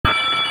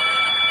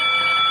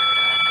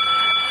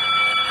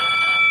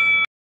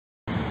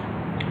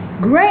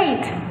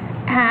Great!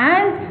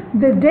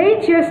 And the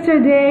date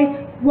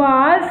yesterday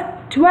was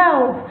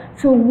 12.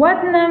 So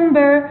what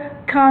number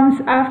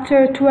comes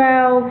after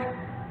 12?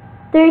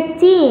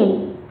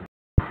 13.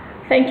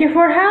 Thank you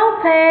for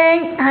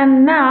helping.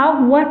 And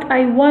now what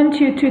I want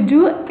you to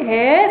do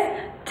is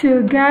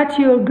to get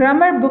your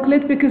grammar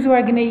booklet, because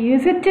we're going to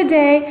use it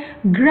today.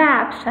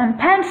 Grab some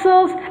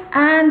pencils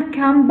and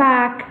come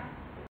back.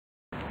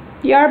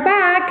 You're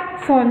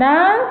back. So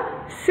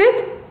now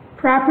sit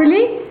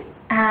properly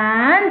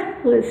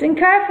and listen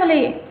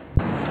carefully.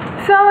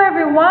 So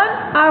everyone,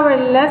 our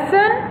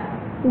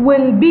lesson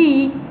will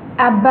be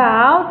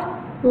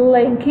about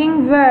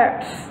linking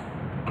verbs.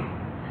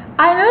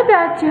 I know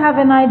that you have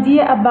an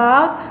idea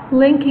about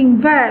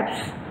linking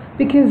verbs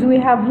because we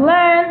have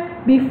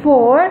learned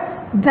before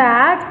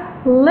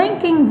that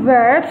linking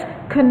verbs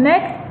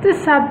connect the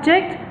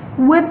subject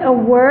with a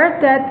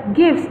word that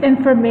gives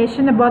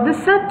information about the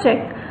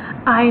subject.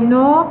 I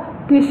know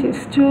this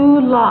is too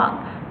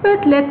long,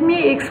 but let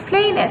me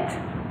explain it.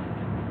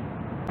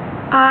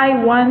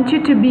 I want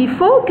you to be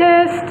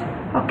focused,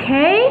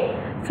 okay?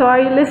 So are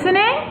you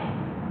listening?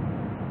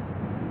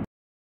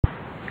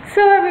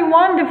 So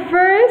everyone, the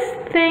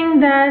first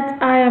thing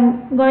that I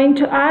am going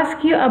to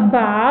ask you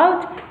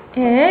about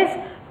is,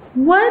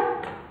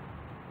 what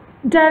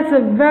does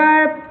a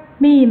verb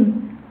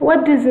mean?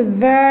 What does a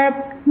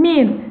verb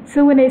mean?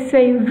 So when I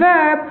say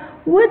verb,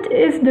 what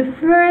is the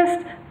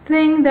first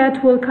thing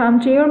that will come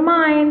to your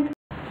mind?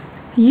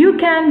 You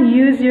can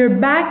use your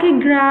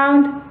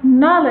background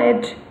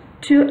knowledge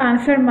to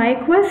answer my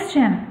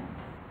question,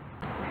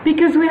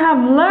 because we have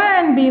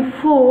learned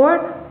before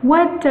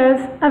what does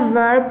a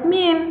verb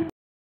mean.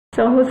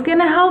 So who's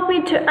gonna help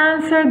me to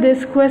answer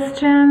this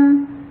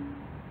question?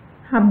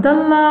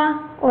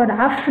 Abdullah or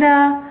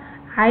Afra,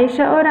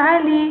 Aisha or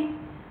Ali,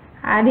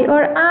 Ali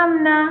or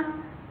Amna,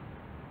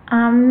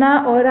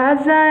 Amna or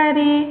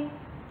Azari,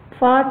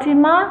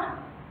 Fatima,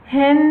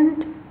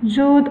 Hind,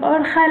 Jude or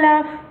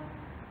Khalaf.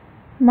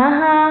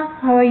 Maha,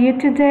 how are you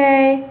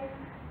today?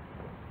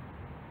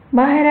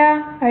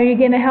 Mahra, are you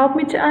gonna help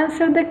me to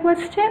answer the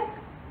question?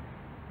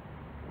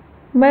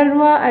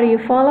 Marwa, are you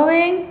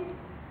following?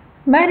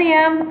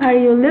 Maryam, are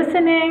you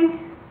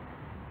listening?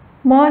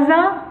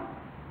 Moza,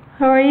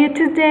 how are you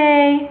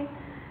today?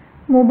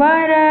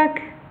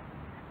 Mubarak,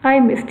 I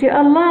missed you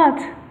a lot.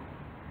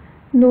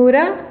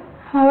 Noora,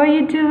 how are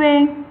you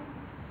doing?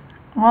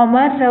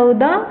 Omar,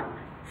 Rauda,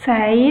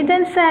 Saeed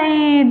and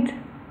Saeed.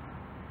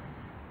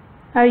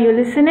 Are you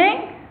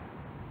listening?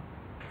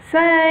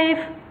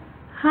 Saif,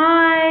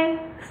 hi.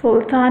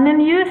 Sultan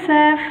and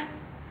Yusuf.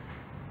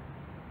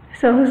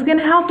 So who's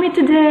gonna help me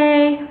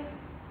today?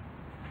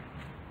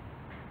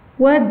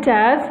 What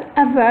does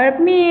a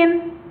verb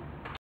mean?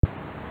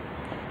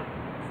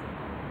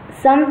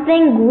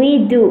 Something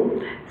we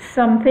do.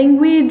 Something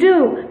we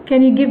do.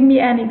 Can you give me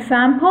an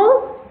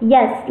example?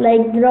 Yes,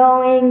 like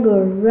drawing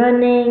or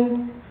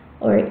running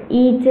or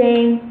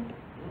eating.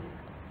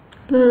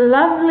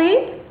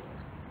 Lovely.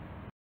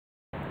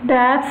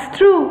 That's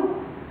true.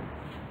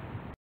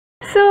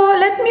 So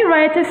let me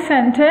write a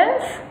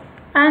sentence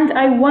and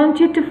I want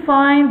you to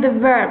find the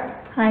verb.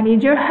 I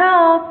need your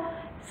help.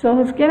 So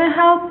who's gonna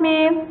help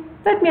me?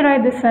 Let me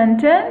write the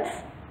sentence.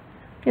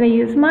 I'm gonna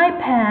use my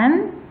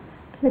pen.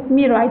 Let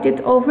me write it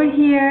over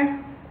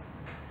here.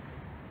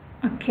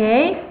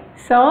 Okay,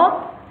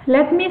 so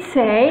let me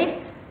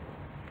say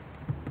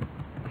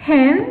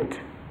Hind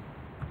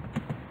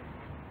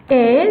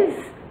is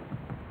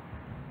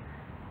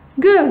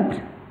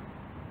good.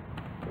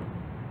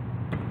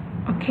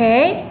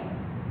 Okay,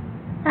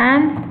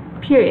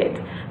 and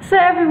period. So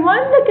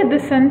everyone, look at the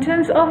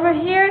sentence over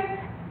here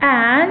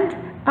and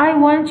I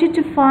want you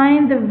to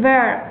find the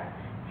verb.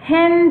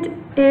 Hind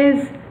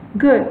is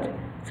good.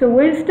 So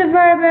where's the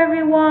verb,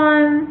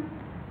 everyone?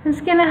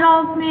 Who's gonna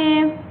help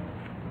me?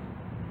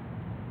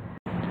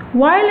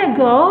 While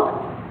ago,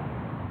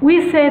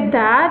 we said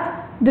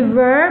that the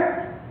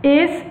verb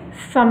is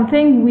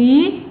something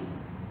we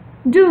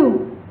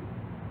do.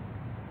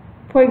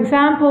 For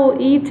example,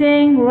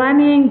 eating,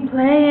 running,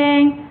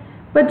 playing.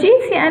 But do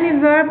you see any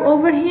verb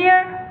over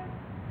here?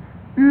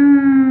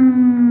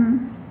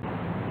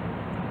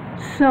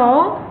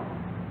 So,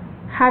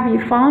 have you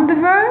found the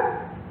verb?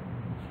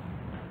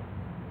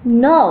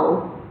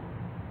 No.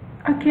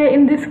 Okay,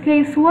 in this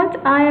case,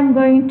 what I am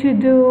going to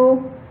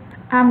do,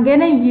 I'm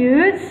gonna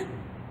use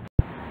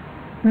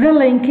the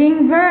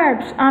linking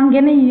verbs. I'm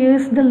gonna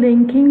use the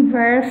linking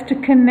verbs to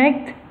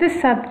connect the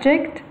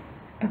subject,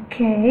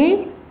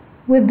 okay,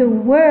 with the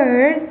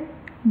word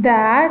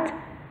that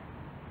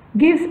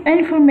gives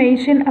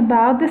information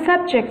about the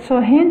subject.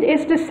 So Hind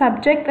is the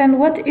subject, and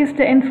what is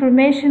the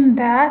information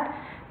that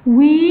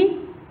we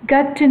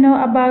got to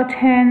know about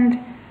Hind?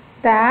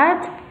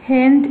 That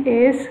Hind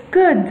is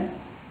good.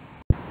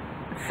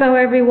 So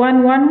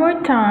everyone, one more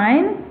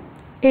time,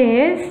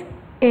 is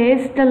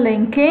the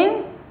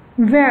linking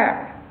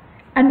verb,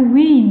 and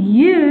we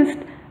used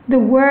the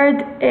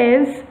word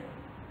is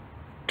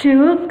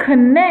to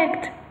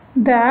connect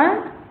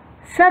the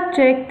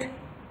subject.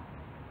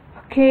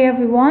 Okay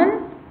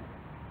everyone,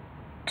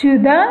 to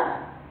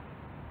the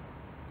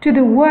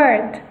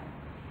word.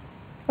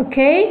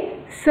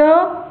 Okay,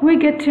 so we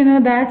get to know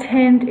that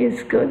hint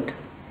is good.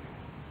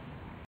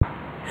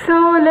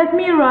 So let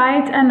me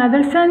write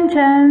another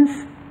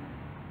sentence.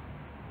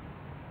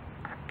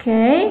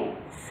 Okay,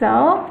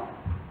 so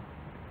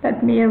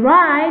let me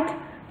write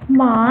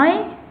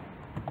my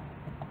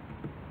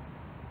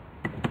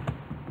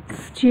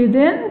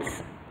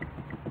students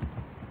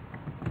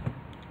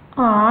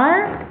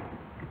are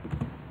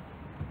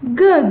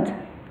good.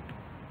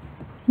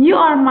 You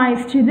are my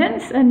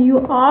students and you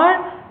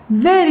are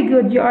very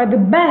good. You are the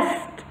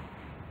best.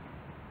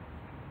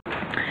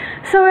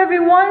 So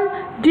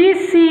everyone, do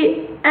you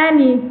see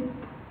any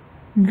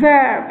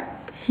verb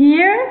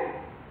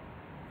here?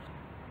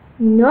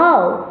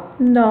 No.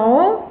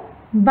 No,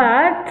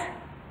 but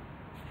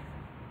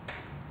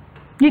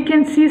you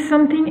can see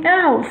something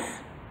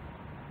else.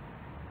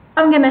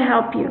 I'm gonna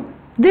help you.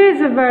 There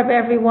is a verb,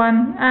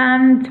 everyone,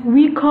 and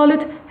we call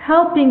it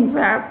helping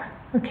verb.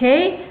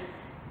 Okay,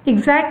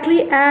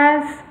 exactly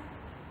as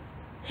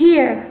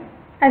here,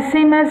 as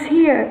same as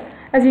here.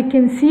 As you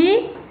can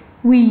see,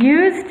 we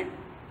used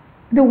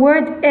the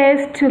word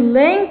is to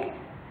link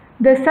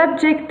the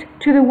subject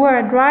to the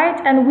word, right?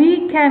 And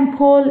we can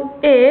call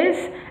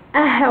is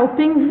a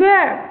helping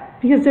verb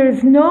because there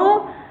is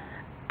no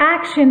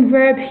action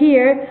verb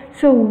here,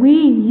 so we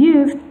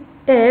used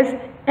is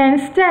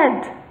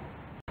instead.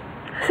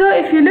 So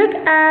if you look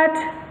at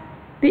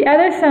the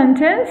other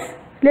sentence,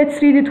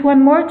 let's read it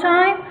one more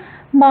time.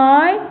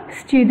 My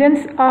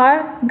students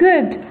are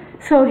good.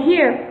 So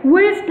here,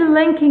 where is the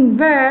linking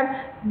verb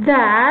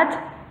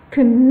that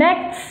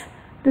connects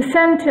the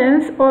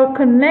sentence or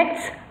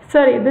connects,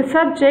 the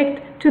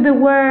subject to the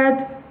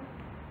word?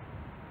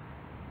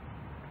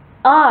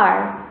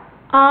 Are.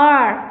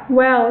 Are.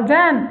 Well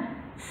done.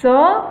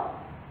 So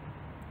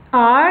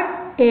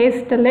are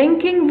is the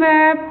linking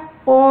verb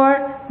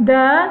or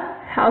the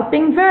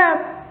helping verb.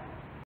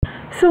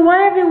 So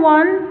why,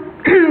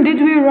 everyone,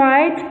 did we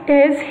write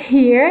is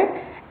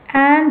here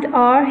and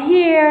are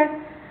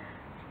here?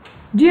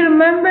 Do you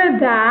remember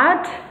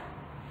that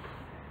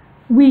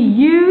we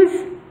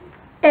use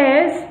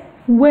is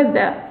with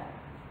the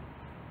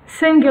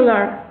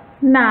singular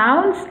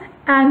nouns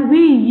and we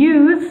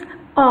use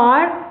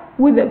are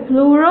with the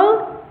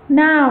plural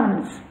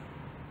nouns?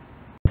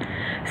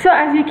 So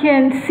as you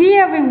can see,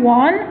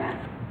 everyone,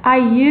 I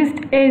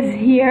used is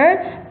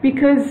here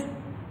because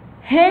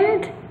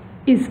Hind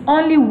is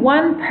only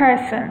one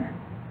person.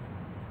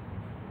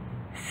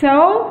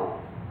 So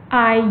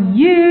I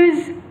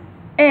use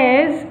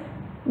is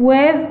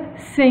with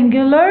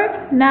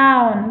singular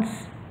nouns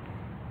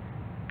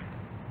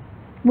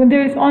when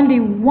there is only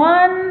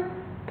one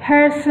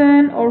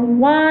person or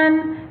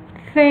one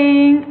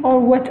thing or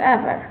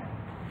whatever.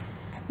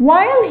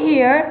 While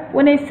here,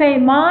 when I say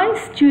my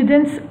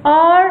students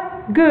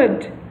are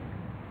good,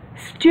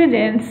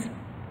 students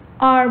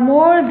are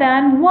more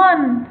than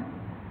one.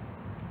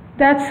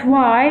 That's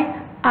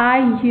why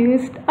I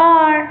used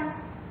are.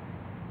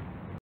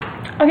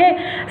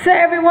 Okay, so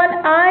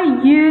everyone,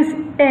 I use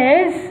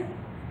is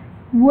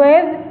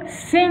with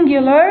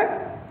singular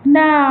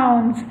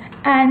nouns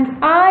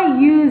and I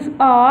use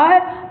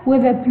are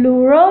with a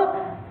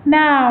plural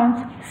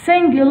nouns.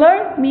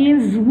 Singular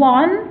means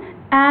one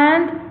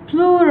and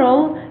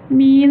plural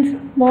means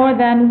more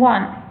than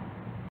one.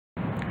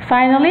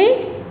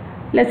 Finally,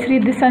 let's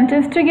read the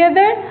sentence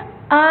together.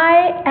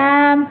 I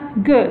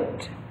am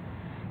good.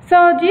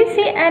 So do you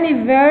see any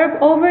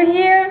verb over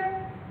here?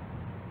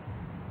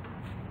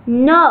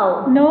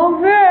 No. No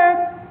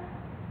verb.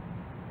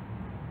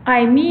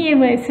 I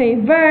mean, when I say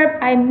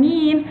verb, I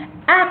mean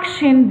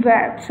action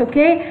verbs,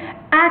 okay?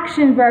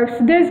 Action verbs.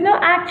 There's no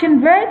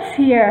action verbs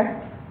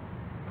here.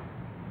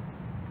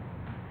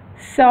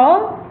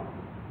 So,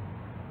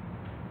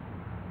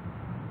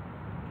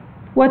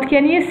 what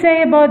can you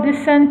say about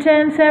this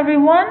sentence,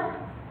 everyone?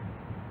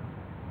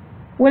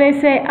 When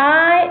I say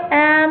I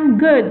am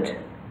good,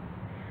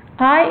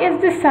 I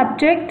is the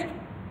subject,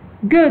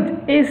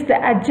 good is the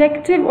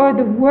adjective or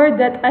the word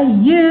that I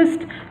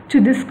used to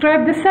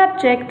describe the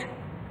subject.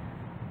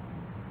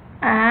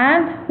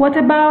 And what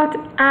about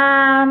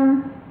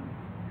am?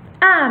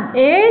 Am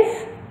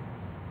is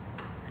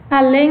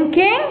a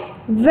linking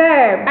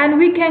verb and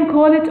we can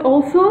call it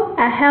also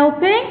a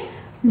helping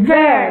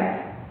verb.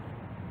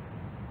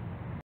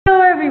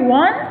 So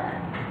everyone,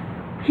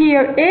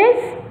 here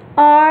is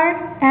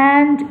are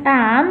and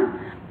am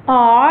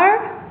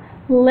are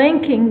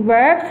linking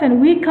verbs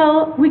and we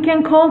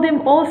can call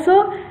them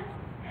also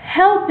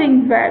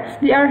helping verbs.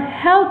 They are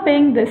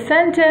helping the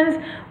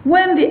sentence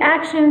when the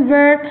action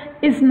verb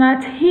is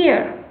not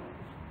here.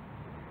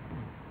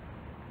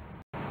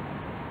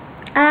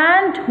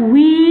 And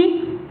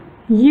we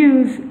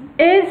use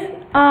is,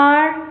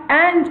 are,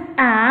 and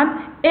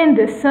am in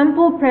the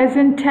simple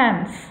present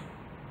tense.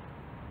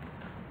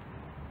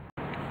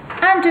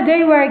 And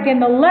today we're going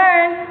to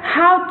learn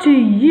how to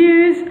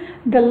use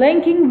the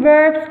linking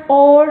verbs,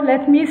 or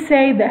let me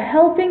say the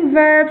helping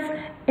verbs,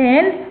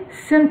 in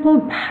simple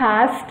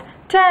past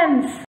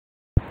tense.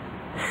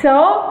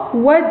 So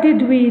what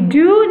did we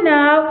do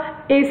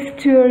now is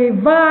to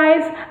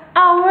revise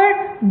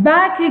our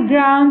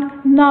background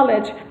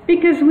knowledge,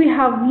 because we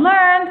have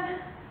learned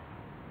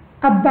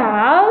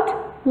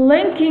about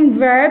linking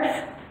verbs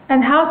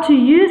and how to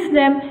use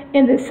them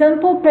in the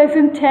simple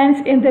present tense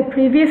in the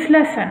previous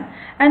lesson.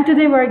 And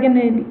today we're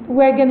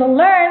gonna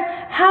learn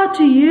how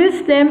to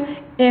use them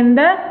in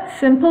the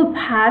simple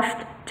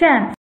past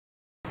tense.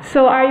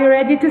 So are you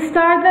ready to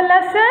start the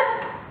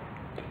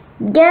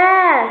lesson?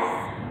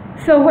 Yes.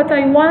 So what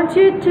I want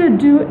you to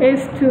do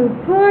is to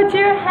put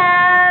your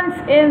hands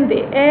in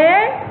the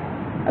air.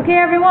 Okay,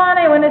 everyone,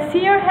 I want to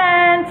see your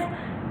hands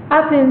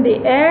up in the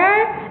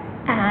air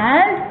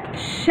and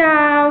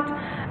shout,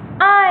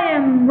 I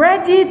am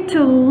ready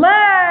to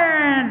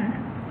learn.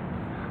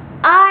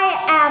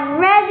 I am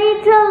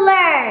ready to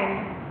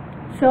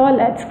learn. So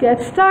let's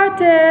get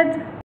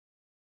started.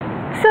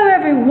 So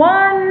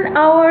everyone,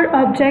 our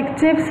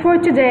objectives for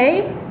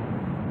today,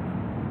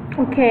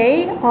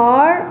 okay,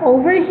 are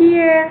over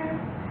here.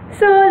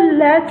 So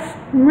let's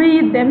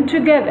read them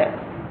together.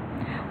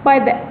 By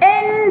the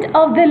end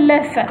of the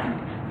lesson,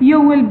 you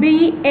will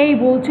be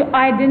able to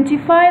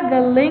identify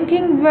the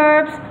linking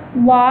verbs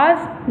was,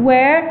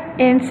 were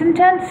in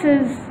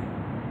sentences.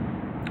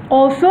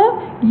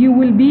 Also, you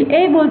will be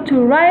able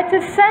to write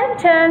a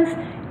sentence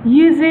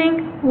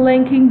using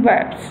linking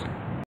verbs.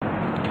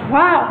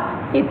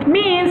 Wow, it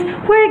means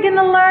we're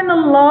gonna learn a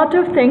lot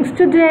of things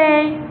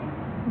today.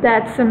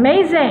 That's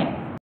amazing.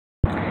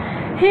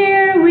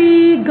 Here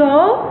we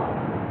go.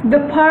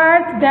 The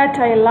part that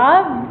I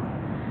love.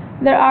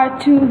 There are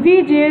 2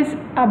 videos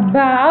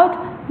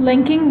about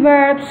linking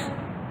verbs.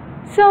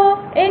 So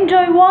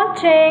enjoy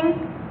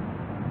watching.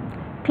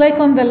 Click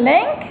on the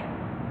link,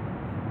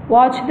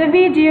 watch the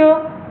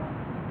video,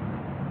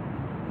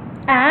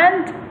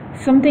 and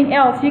something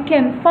else. You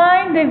can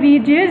find the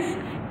videos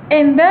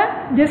in the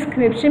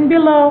description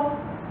below.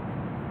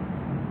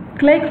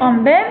 Click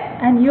on them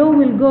and you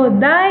will go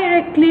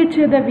directly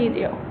to the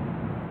video.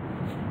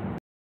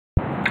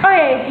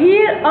 Okay,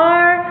 here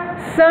are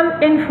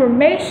some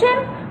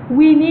information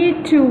we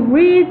need to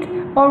read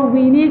or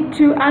we need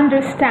to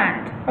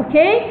understand.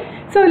 Okay,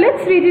 so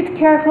let's read it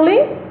carefully.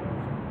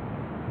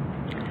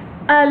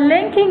 A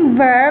linking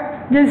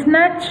verb does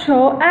not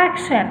show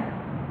action.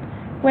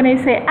 When I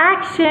say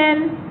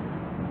action,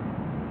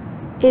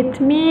 it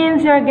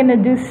means you're gonna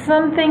do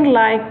something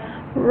like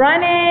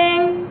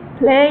running,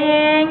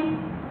 playing,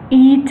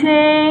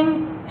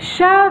 eating,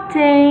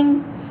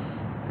 shouting,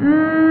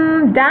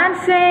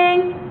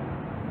 dancing,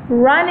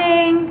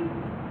 running.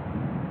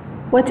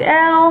 What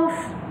else?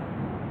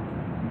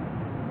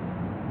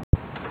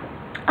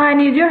 I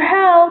need your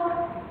help.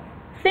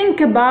 Think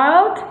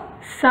about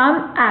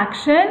some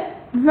action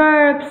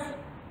verbs.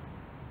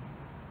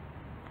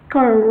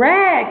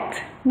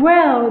 Correct.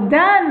 Well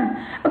done.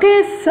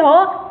 Okay,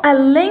 so a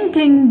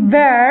linking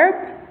verb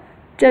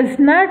does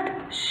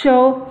not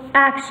show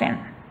action.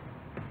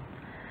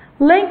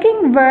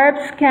 Linking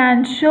verbs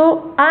can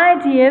show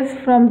ideas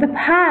from the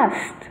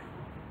past.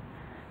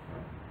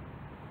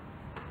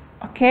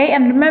 Okay,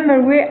 and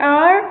remember, we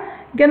are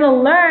gonna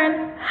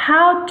learn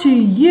how to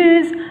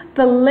use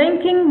the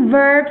linking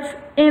verbs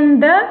in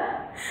the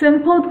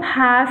simple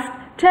past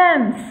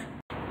tense.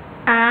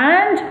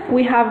 And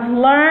we have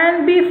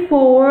learned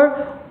before,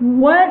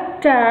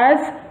 what does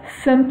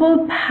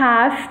simple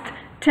past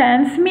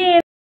tense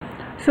mean?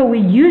 So we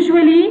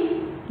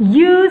usually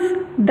use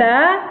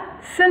the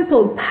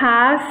simple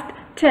past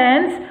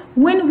tense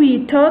when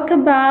we talk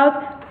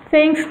about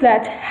things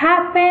that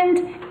happened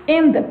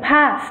in the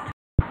past.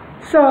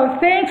 So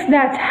things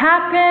that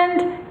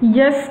happened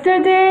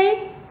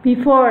yesterday,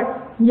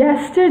 before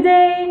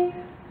yesterday,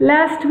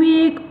 last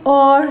week,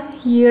 or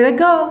year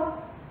ago.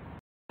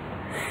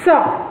 So,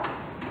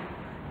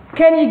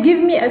 can you give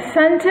me a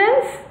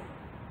sentence?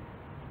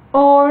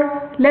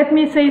 Or let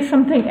me say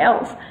something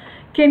else.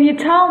 Can you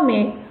tell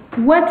me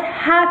what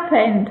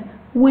happened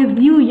with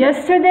you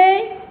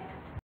yesterday?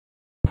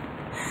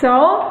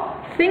 So,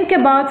 think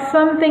about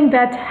something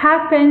that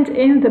happened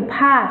in the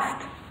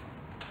past.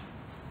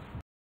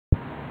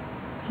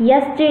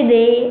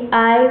 Yesterday,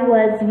 I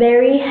was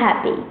very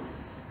happy.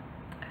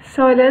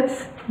 So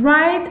let's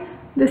write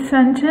the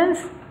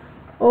sentence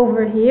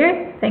over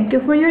here. Thank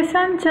you for your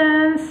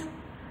sentence.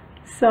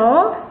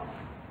 So,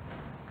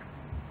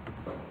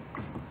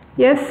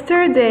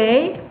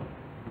 yesterday,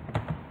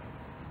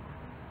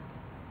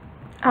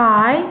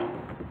 I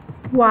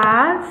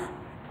was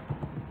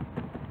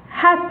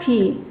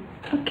happy.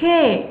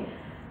 Okay,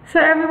 so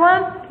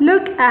everyone,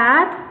 look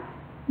at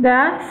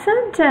the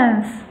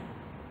sentence.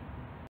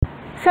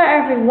 So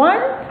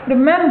everyone,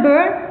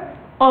 remember,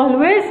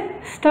 always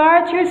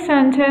start your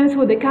sentence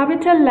with a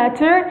capital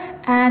letter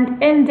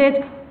and end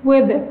it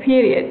with a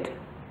period.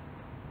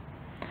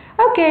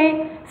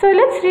 Okay, so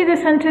let's read the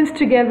sentence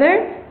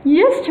together.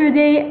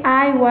 Yesterday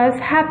I was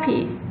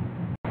happy.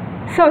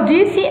 So do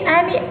you see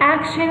any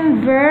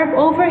action verb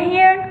over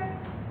here?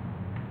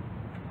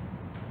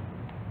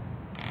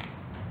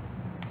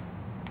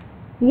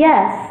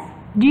 Yes.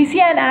 Do you see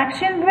an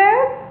action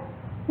verb?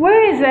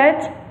 Where is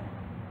it?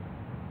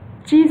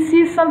 Do you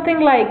see something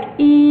like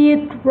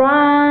eat,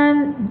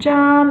 run,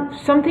 jump,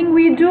 something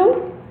we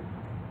do?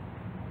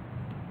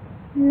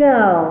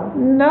 No.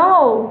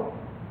 No.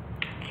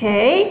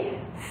 Okay,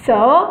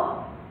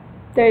 so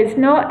there is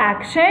no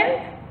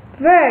action.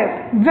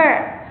 Verb.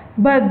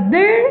 But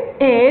there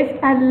is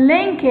a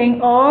linking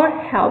or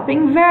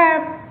helping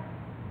verb.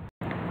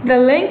 The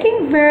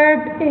linking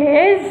verb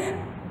is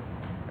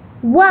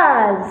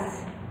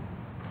was.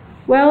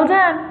 Well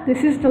done.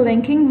 This is the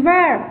linking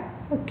verb.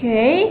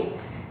 Okay.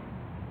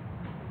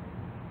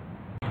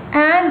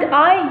 And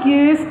I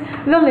use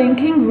the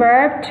linking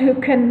verb to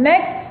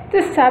connect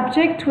the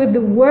subject with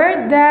the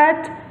word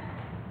that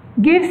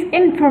gives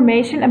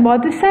information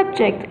about the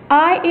subject.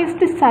 I is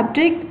the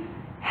subject,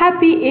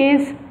 happy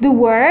is the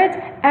word,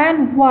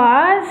 and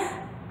was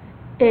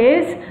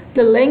is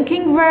the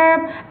linking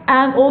verb,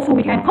 and also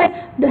we can call it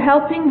the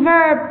helping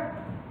verb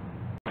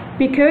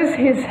because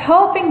he's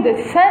helping the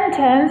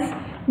sentence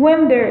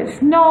when there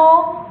is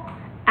no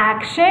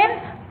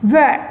action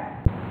verb.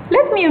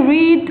 Let me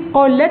read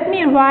or let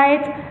me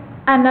write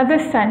another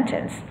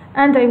sentence,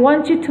 and I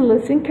want you to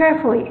listen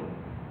carefully.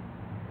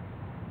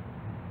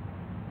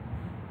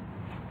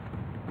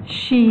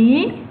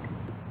 She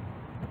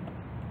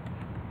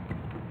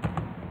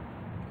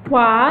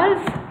was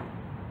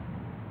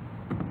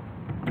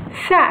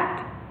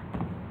sad.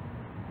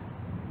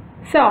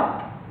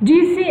 So, do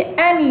you see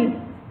any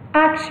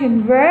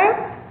action verb?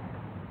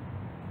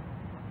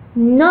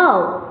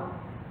 No.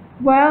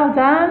 Well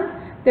done.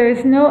 There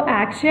is no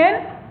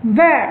action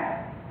verb.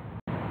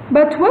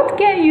 But what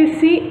can you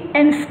see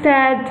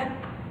instead?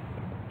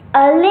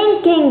 A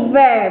linking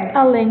verb.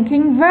 A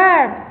linking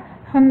verb.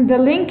 And the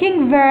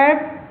linking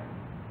verb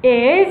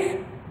is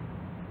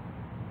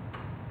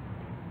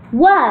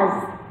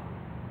was.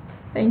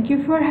 Thank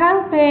you for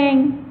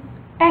helping.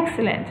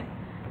 Excellent.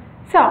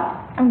 So,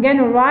 I'm going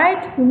to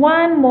write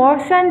one more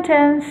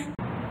sentence.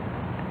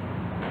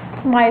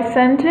 My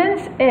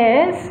sentence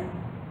is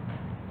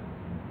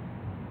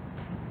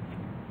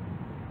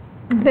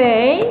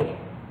they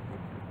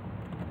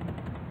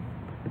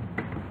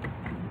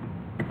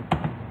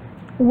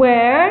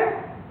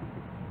were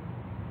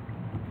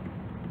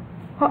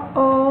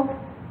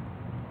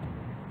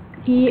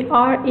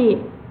E-R-E.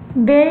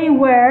 They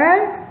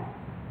were,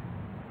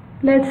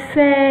 let's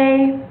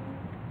say,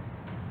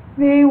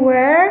 they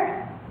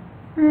were,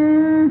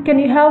 can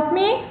you help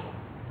me?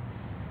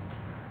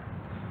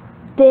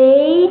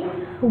 They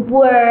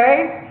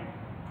were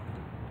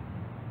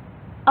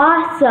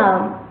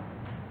awesome.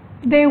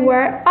 They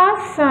were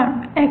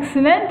awesome.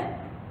 Excellent.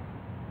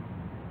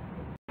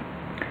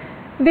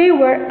 They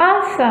were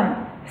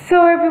awesome.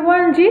 So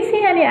everyone, do you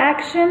see any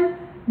action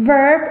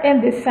verb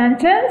in this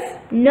sentence?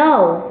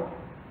 No.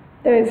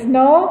 There is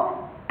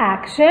no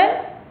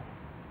action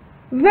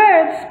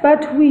verbs,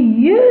 but we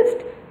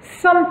used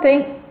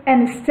something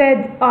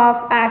instead of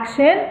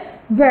action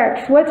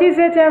verbs. What is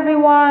it,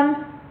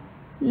 everyone?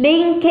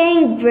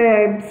 Linking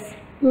verbs.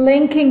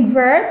 Linking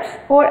verbs,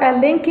 or a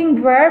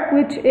linking verb,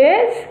 which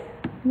is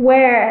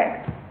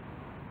where.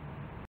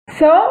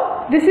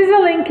 So this is a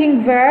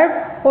linking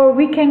verb, or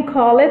we can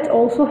call it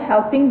also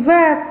helping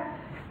verb.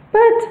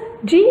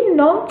 But do you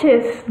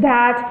notice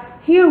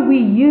that here we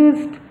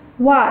used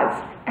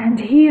was and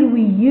here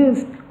we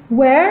used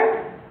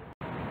where?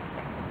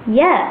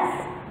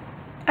 Yes.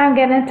 I'm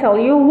gonna tell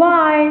you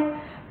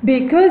why.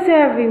 Because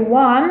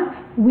everyone,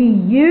 we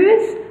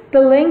use the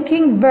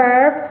linking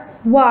verb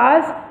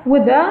was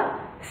with a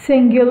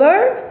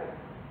singular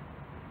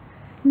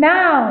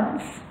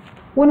nouns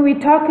when we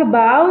talk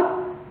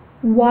about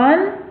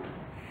one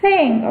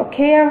thing.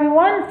 Okay,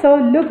 everyone? So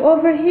look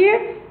over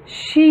here.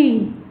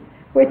 She.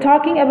 We're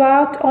talking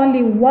about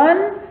only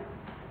one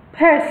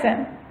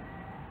person.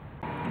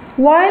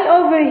 While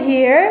over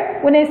here,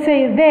 when I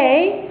say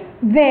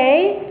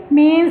they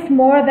means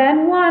more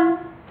than one.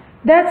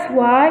 That's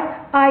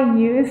why I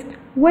used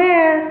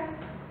where.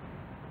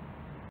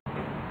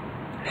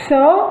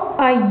 So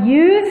I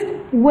used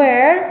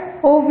where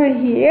over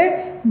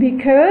here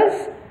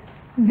because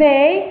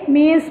they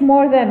means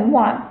more than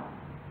one.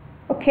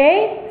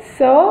 Okay,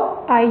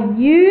 so I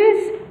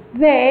use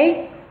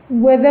they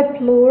with the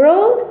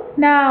plural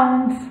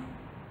nouns.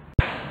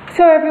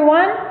 So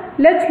everyone,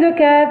 let's look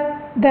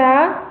at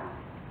the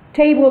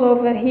table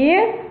over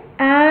here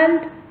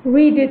and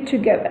read it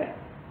together.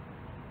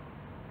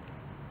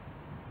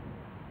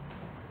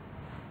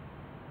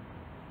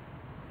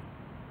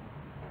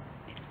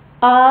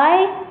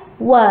 I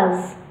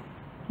was.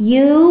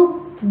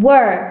 You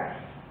were.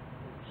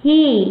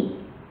 He,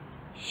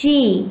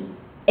 she,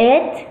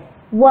 it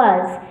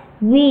was.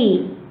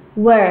 We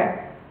were.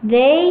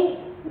 They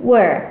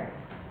were.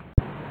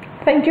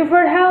 Thank you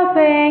for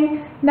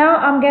helping. Now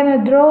I'm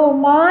gonna draw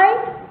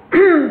my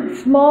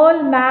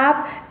small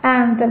map,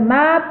 and the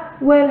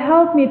map will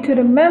help me to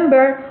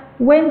remember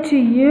when to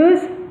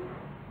use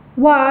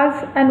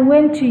was and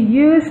when to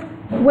use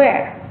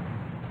where.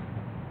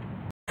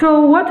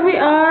 So what we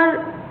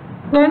are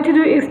going to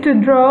do is to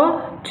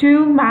draw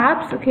two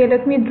maps. Okay,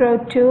 let me draw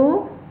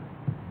two.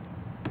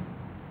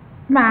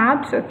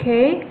 maps,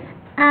 okay,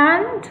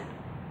 and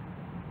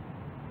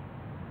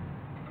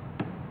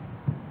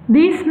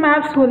these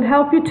maps will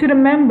help you to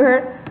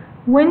remember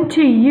when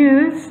to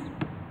use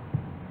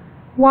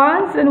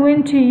was and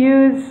when to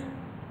use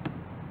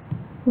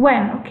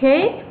when,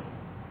 okay?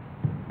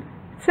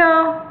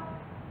 So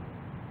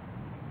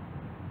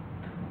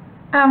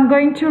I'm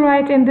going to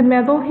write in the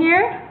middle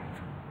here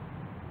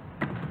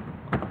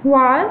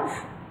was,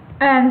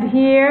 and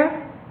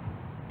here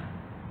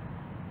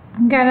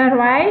I'm gonna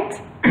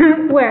write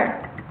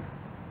where.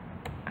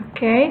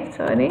 Okay,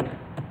 sorry.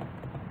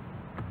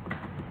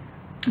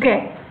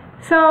 Okay,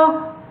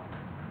 so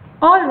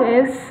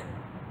always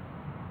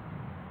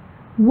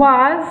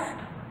was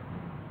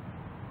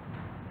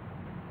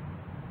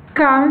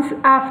comes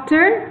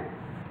after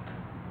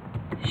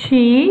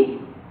she,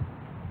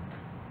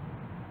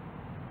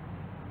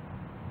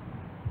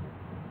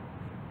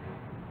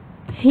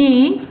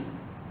 he,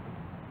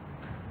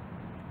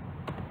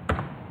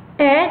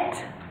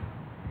 it,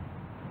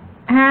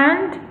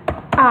 and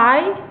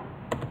I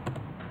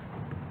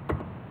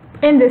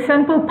in the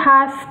simple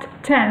past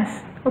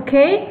tense,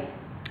 okay?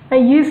 I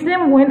use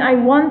them when I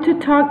want to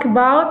talk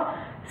about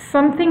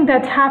something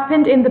that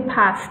happened in the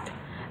past,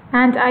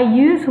 and I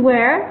use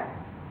where,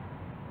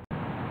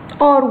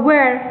 or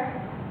where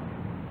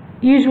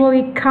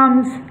usually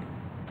comes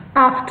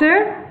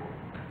after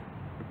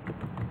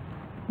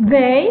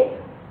they,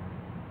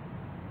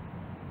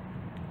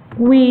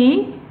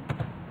 we,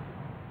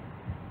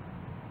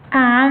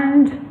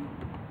 and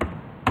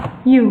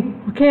you.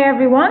 Okay,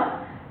 everyone?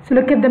 So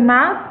look at the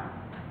map,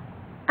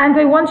 and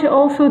I want you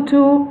also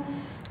to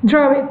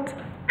draw it.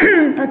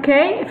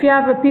 Okay, if you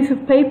have a piece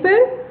of paper,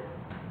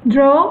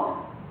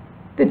 draw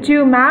the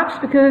two maps,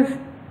 because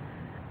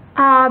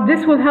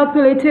this will help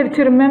you later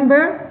to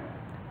remember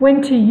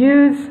when to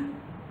use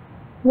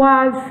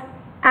was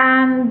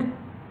and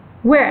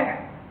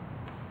where.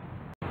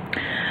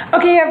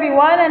 Okay,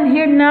 everyone, and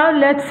here now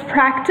let's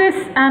practice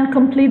and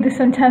complete the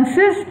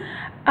sentences.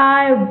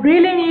 I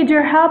really need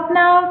your help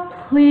now.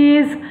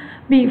 Please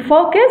be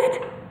focused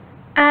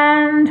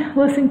and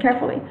listen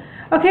carefully.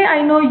 Okay,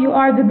 I know you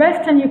are the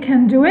best and you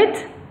can do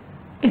it.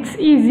 It's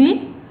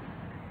easy.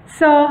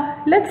 So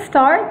let's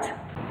start.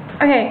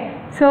 Okay,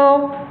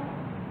 so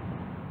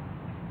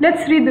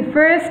let's read the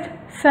first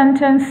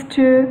sentence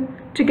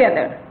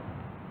together.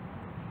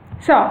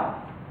 So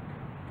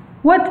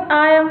what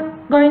I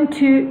am going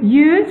to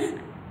use,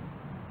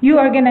 you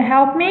are going to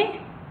help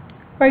me.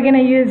 We're going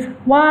to use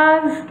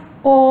was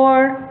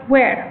or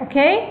where,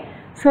 okay?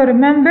 So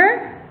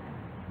remember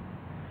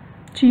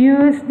to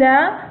use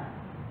the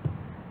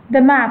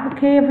map,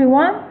 okay,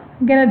 everyone?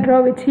 I'm going to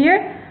draw it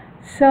here,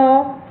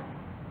 so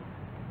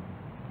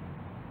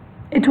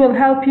it will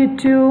help you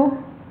to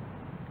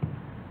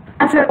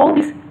answer all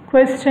these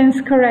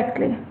questions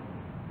correctly.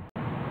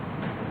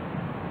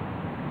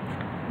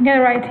 I'm going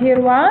to write here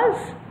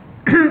was,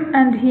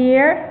 and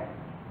here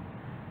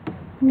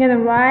I'm going to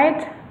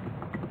write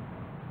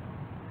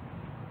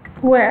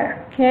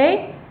where,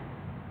 okay?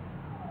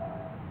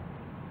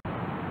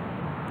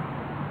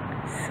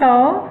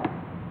 So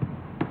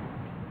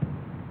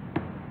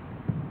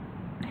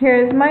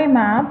here's my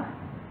map.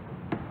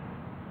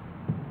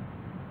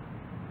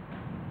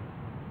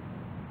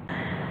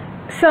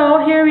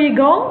 So here we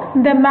go.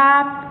 The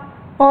map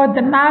or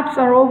the maps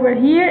are over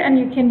here and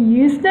you can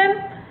use them,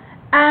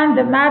 and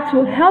the maps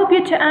will help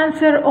you to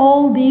answer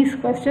all these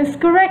questions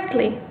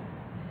correctly.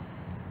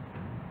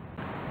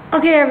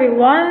 Okay,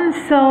 everyone,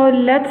 so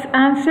let's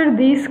answer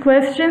these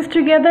questions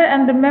together,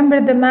 and remember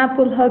the map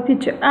will help you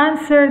to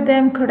answer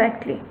them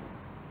correctly.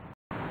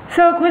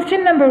 So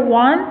question number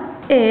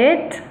 1,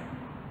 it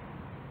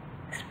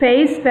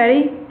space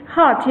very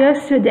hot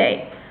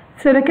yesterday.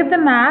 So look at the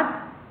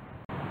map.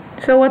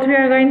 So what we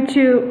are going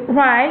to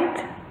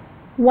write,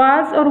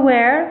 was or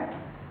where?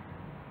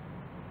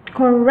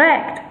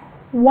 Correct,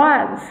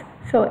 was.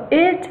 So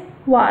it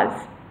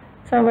was.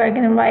 So we're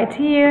going to write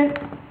here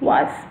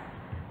was.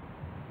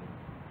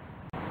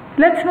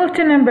 Let's move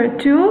to number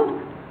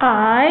 2.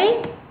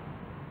 I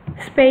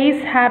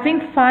space having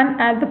fun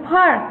at the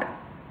park.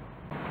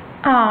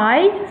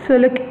 I, so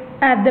look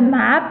at the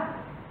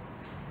map.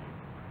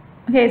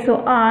 Okay, so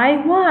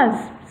I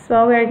was.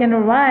 So we're going to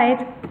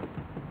write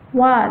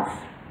was.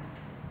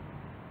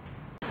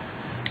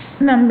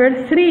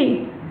 Number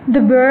 3. The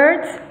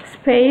birds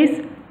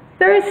space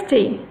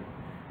thirsty.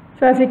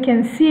 So as you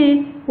can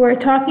see, we're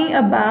talking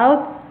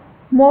about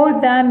more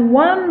than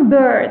one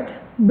bird.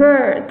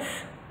 Birds.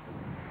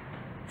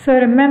 So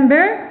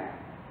remember,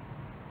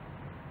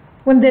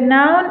 when the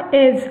noun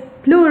is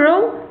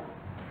plural,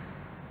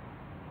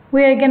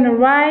 we are going to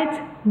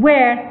write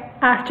where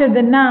after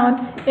the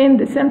noun in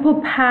the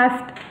simple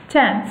past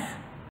tense.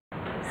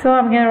 So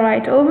I'm going to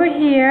write over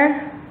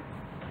here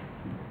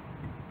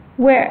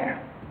where.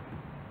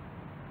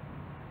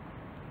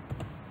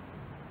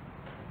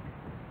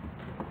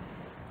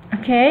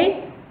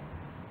 Okay.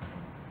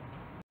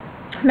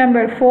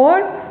 Number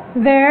 4,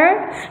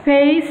 there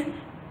space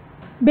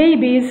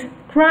babies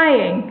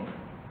crying.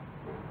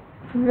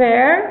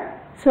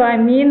 There So I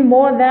mean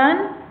more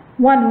than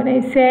one. When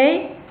I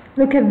say,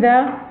 look at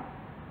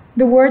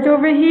the word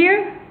over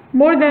here,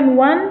 more than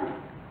one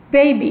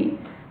baby.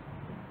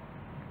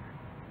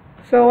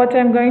 So what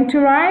I'm going to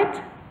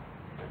write,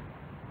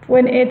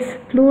 when it's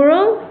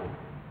plural,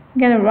 I'm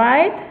going to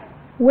write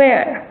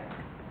where.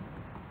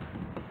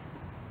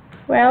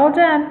 Well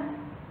done.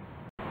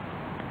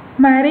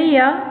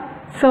 Maria.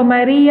 So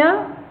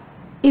Maria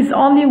is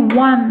only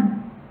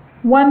one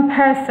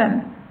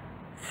person.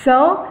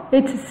 So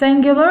it's a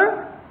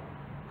singular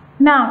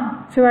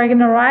noun. So we're going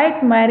to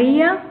write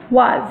Maria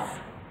was.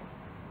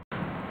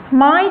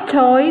 My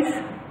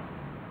toys,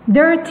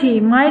 dirty.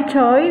 My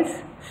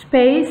toys,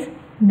 space,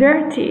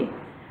 dirty.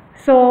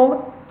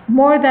 So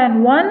more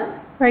than one,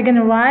 we're going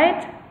to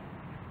write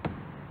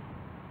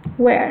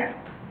where.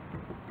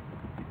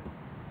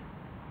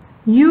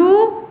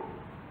 You,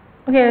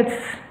 okay,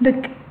 let's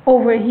look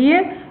over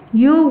here.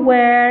 You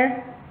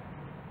were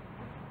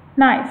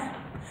nice.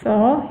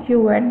 So you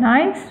were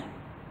nice.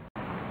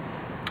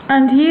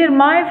 And here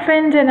my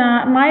friends and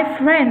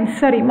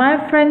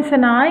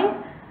I,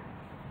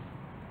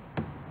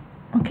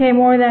 okay,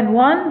 more than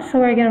one, so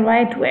we're gonna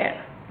write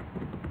where.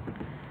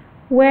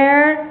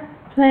 Were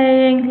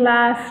playing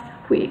last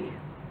week.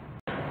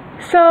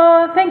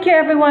 So thank you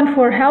everyone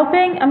for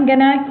helping. I'm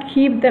gonna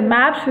keep the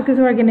maps because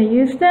we're gonna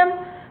use them.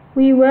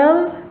 We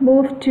will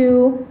move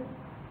to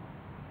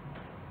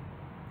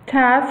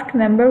task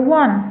number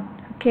 1.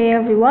 Okay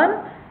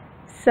everyone,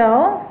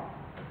 so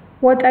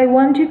what I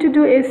want you to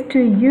do is to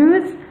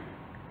use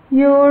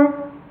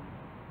your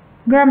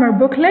grammar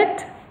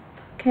booklet.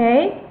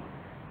 Okay,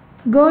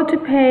 go to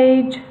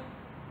page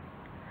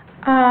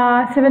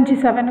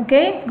 77.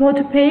 Okay, go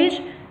to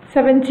page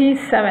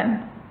 77.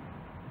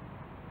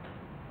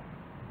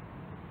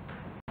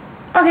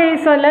 Okay,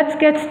 so let's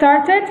get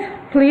started.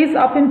 Please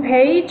open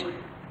page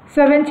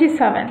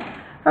 77.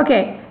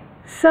 Okay,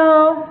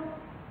 so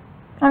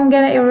I'm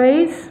gonna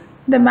erase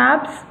the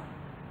maps,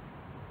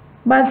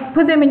 but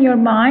put them in your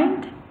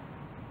mind.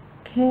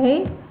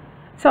 Okay,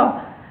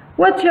 so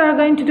what you are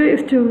going to do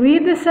is to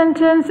read the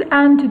sentence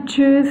and to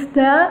choose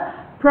the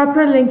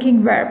proper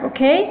linking verb.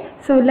 Okay,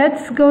 so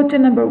let's go to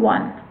number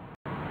 1.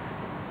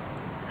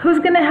 Who's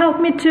gonna help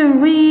me to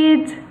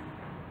read?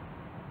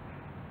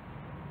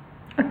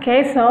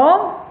 Okay,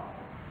 so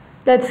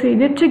let's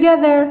read it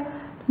together.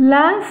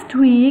 Last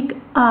week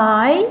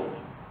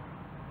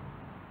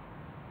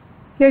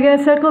you're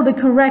gonna circle the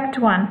correct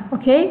one.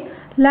 Okay,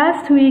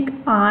 last week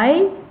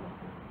I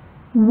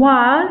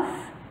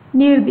was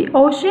near the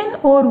ocean,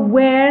 or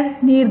were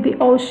near the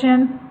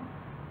ocean.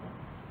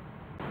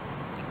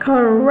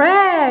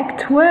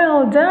 Correct,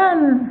 well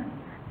done.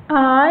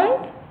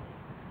 I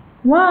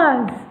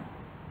was.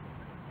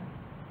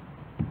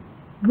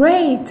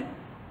 Great.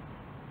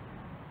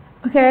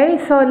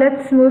 Okay, so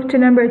let's move to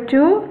number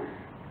 2.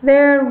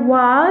 There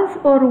was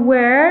or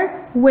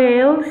were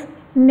whales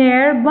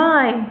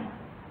nearby.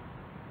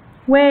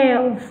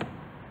 Whales,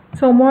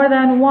 so more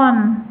than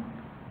one.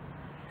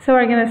 So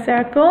we're gonna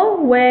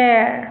circle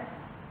where.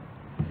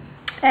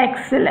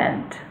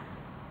 Excellent.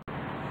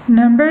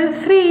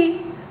 Number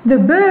 3. The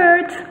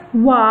birds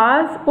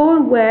was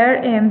or were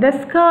in the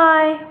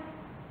sky.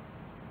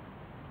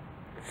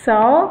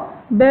 So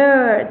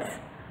birds,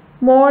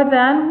 more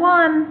than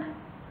one.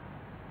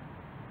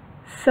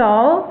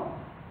 So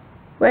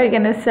we're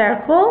gonna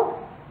circle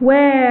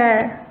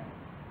where.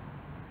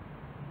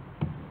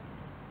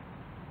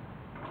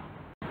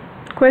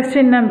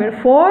 Question number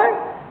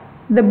 4.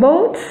 The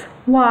boats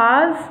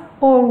was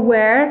or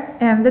were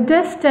in the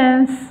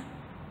distance.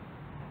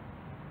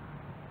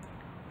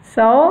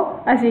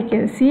 So as you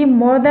can see,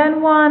 more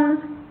than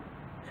one.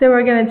 So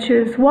we're gonna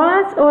choose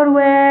was or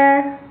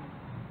where.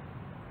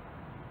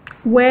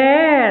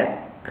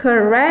 Where,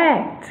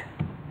 correct.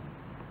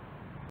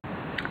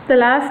 The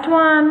last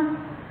one.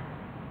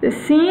 The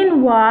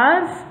scene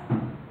was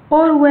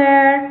or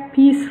were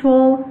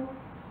peaceful.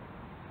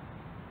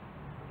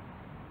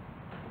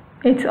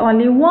 It's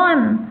only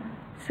one,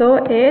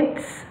 so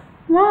it's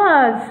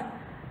was.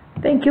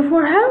 Thank you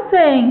for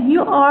helping.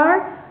 You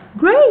are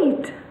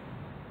great.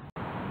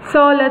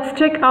 So let's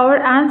check our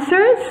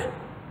answers.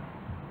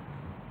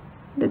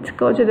 Let's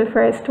go to the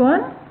first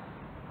one.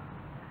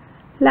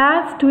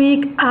 Last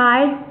week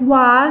I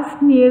was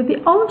near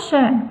the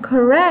ocean.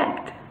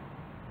 Correct.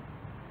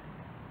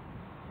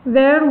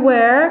 There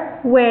were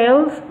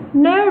whales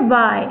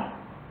nearby.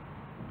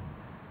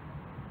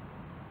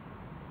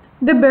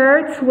 The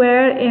birds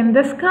were in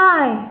the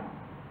sky.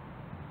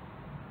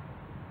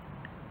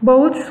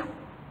 Boats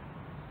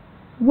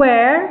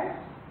were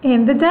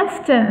in the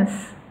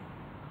distance.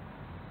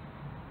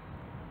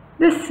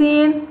 The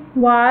scene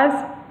was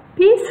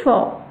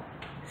peaceful.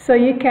 So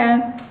you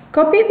can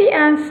copy the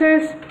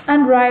answers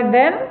and write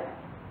them.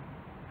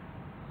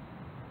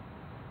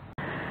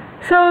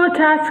 So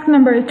task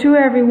number 2,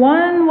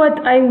 everyone. What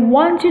I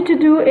want you to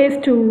do is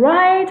to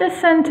write a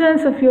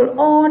sentence of your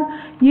own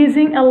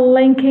using a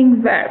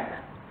linking verb.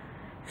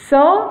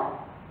 So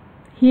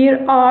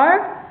here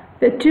are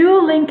the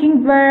 2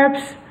 linking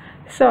verbs.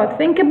 So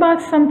think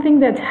about something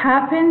that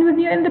happened with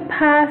you in the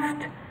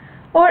past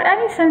or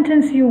any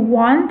sentence you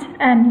want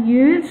and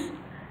use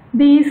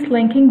these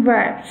linking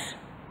verbs.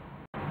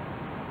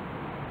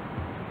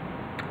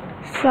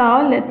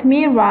 So let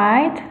me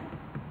write,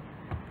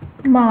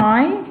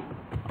 my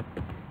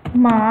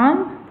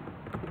mom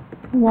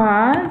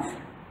was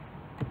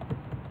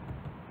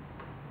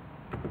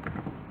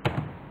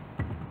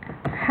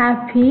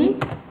happy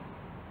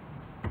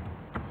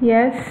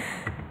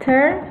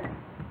yesterday.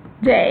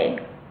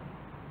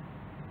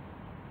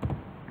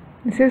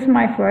 This is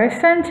my first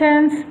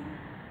sentence.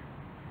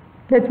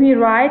 Let me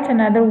write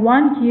another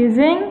one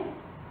using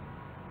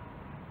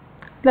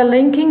the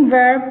linking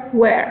verb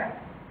were.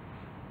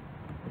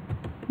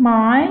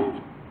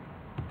 My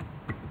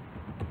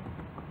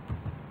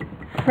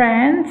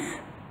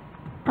friends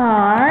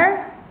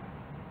are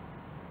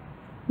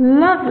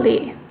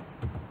lovely.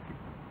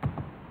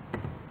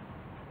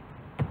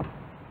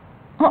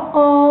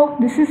 Uh-oh,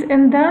 this is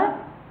in the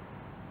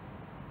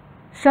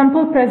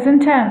simple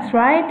present tense,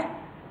 right?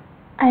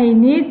 I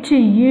need to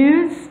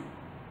use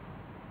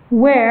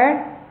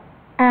were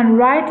and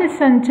write a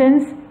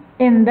sentence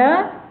in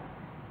the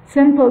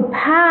simple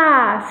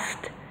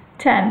past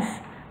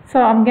tense.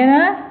 So I'm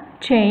gonna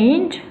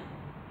change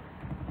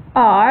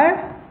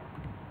are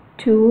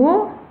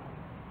to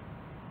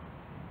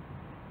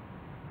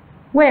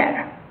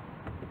were.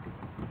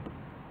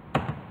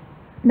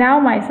 Now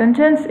my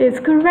sentence is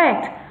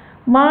correct.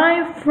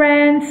 My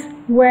friends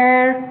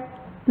were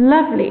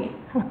lovely.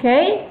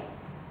 Okay?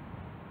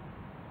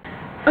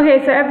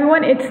 Okay, so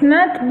everyone, it's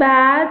not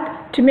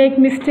bad to make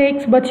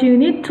mistakes, but you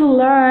need to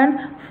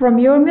learn from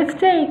your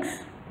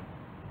mistakes.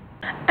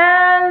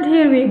 And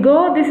here we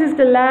go. This is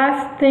the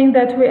last thing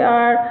that we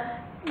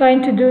are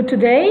going to do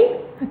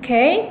today.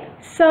 Okay,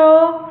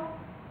 so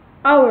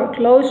our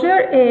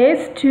closure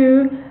is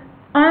to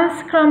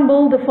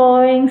unscramble the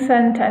following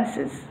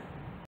sentences.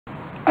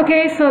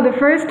 Okay, so the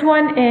first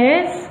one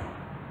is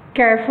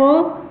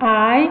careful,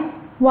 I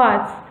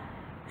was.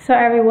 So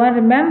everyone,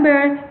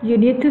 remember, you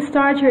need to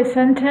start your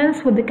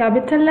sentence with the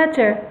capital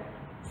letter.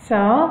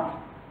 So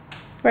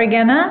we're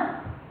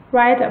gonna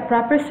write a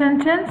proper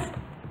sentence.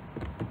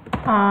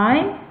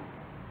 I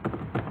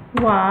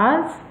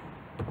was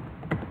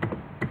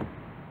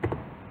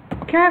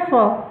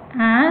careful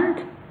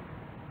and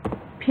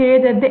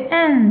period at the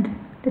end.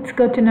 Let's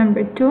go to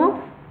number 2.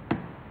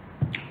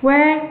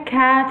 Were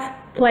cats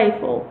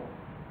playful?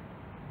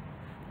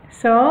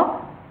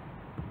 So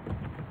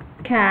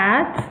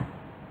cats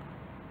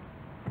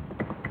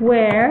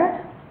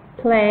were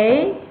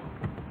playful.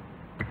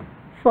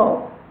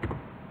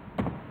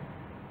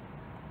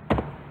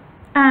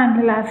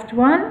 And the last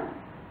one,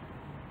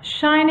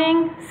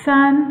 shining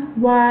sun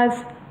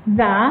was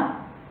the.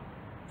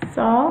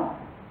 So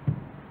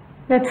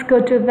let's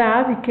go to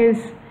the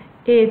because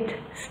it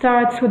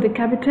starts with the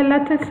capital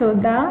letter, so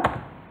the.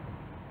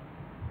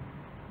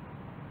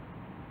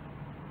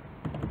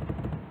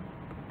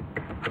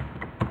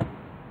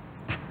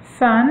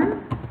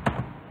 Sun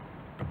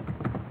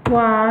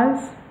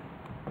was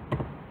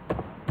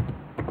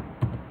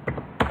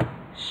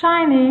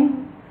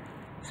shining.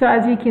 So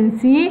as you can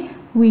see,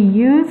 we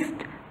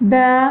used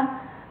the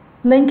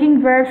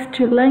linking verbs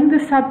to link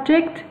the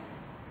subject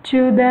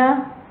to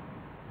the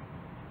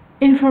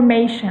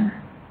information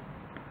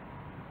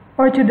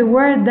or to the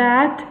word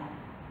that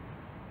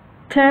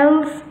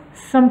tells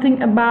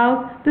something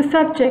about the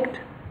subject.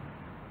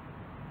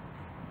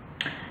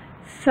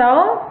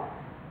 So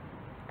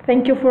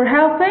thank you for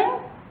helping.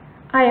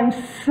 I am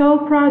so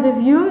proud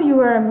of you. You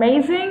are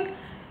amazing.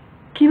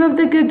 Keep up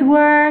the good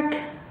work.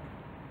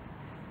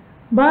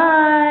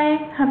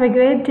 Bye. Have a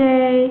great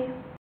day.